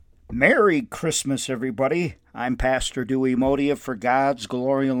Merry Christmas, everybody. I'm Pastor Dewey Modia for God's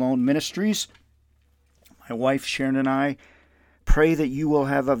Glory Alone Ministries. My wife Sharon and I pray that you will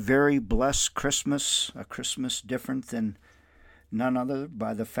have a very blessed Christmas, a Christmas different than none other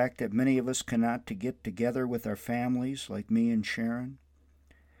by the fact that many of us cannot get together with our families like me and Sharon.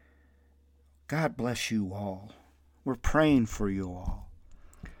 God bless you all. We're praying for you all.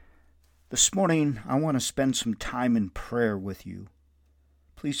 This morning, I want to spend some time in prayer with you.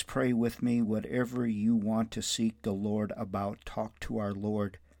 Please pray with me whatever you want to seek the Lord about. Talk to our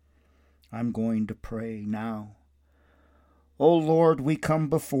Lord. I'm going to pray now. O Lord, we come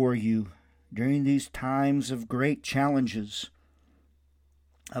before you during these times of great challenges,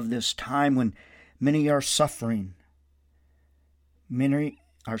 of this time when many are suffering. Many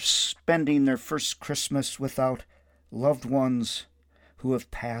are spending their first Christmas without loved ones who have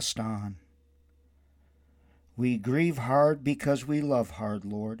passed on. We grieve hard because we love hard,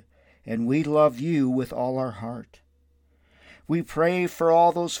 Lord, and we love you with all our heart. We pray for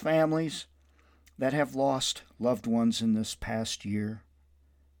all those families that have lost loved ones in this past year.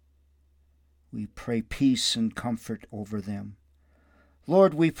 We pray peace and comfort over them.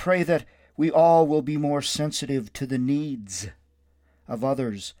 Lord, we pray that we all will be more sensitive to the needs of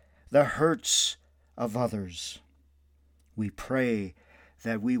others, the hurts of others. We pray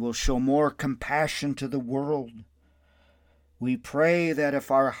that we will show more compassion to the world. We pray that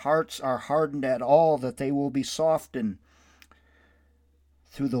if our hearts are hardened at all, that they will be softened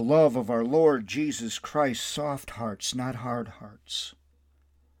through the love of our Lord Jesus Christ, soft hearts, not hard hearts.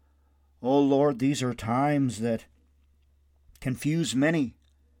 Oh Lord, these are times that confuse many.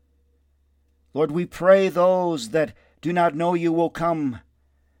 Lord, we pray those that do not know you will come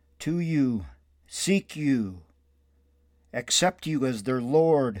to you, seek you, accept you as their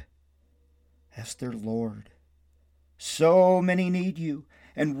Lord, So many need you,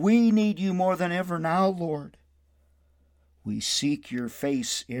 and we need you more than ever now, Lord. We seek your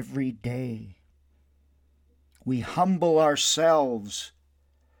face every day. We humble ourselves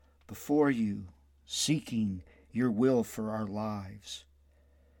before you, seeking your will for our lives.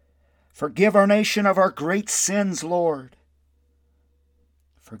 Forgive our nation of our great sins, Lord.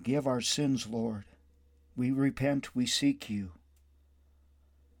 Forgive our sins, Lord. We repent, we seek you.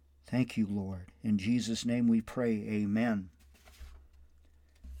 Thank you, Lord. In Jesus' name we pray, amen.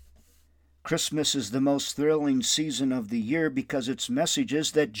 Christmas is the most thrilling season of the year because its message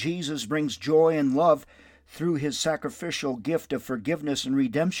is that Jesus brings joy and love through his sacrificial gift of forgiveness and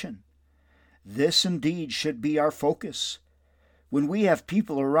redemption. This indeed should be our focus. When we have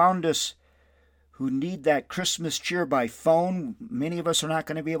people around us who need that Christmas cheer by phone, many of us are not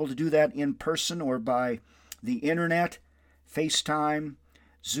going to be able to do that in person or by the internet, FaceTime,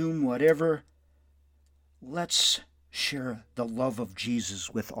 Zoom, whatever. Let's share the love of Jesus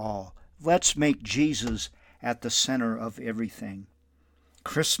with all. Let's make Jesus at the center of everything.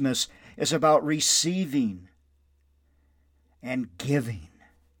 Christmas is about receiving and giving.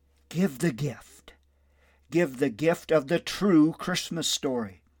 Give the gift. Give the gift of the true Christmas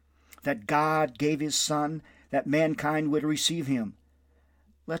story, that God gave his Son, that mankind would receive him.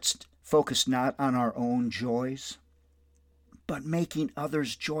 Let's focus not on our own joys, but making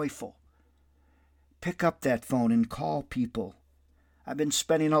others joyful. Pick up that phone and call people. I've been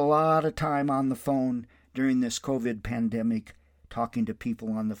spending a lot of time on the phone during this COVID pandemic, talking to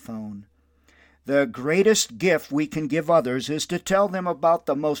people on the phone. The greatest gift we can give others is to tell them about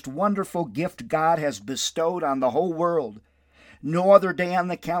the most wonderful gift God has bestowed on the whole world. No other day on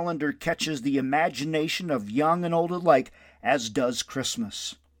the calendar catches the imagination of young and old alike as does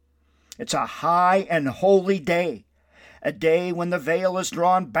Christmas. It's a high and holy day, a day when the veil is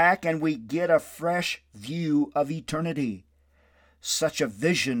drawn back and we get a fresh view of eternity. Such a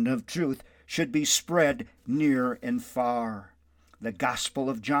vision of truth should be spread near and far. The Gospel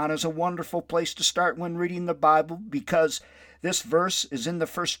of John is a wonderful place to start when reading the Bible because this verse is in the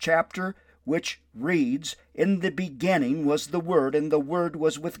first chapter, which reads, "In the beginning was the Word, and the Word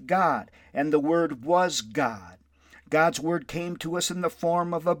was with God, and the Word was God." God's Word came to us in the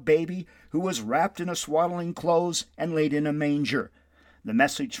form of a baby who was wrapped in a swaddling clothes and laid in a manger. The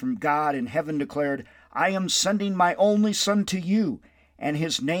message from God in heaven declared, "I am sending my only Son to you, and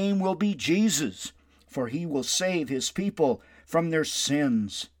his name will be Jesus, for he will save his people from their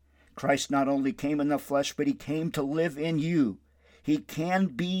sins." Christ not only came in the flesh, but he came to live in you. He can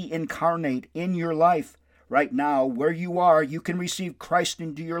be incarnate in your life. Right now, where you are, you can receive Christ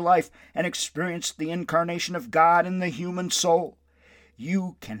into your life and experience the incarnation of God in the human soul.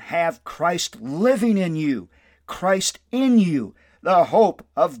 You can have Christ living in you, Christ in you, the hope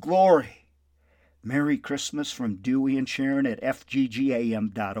of glory. Merry Christmas from Dewey and Sharon at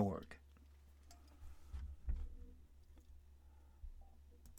fggam.org.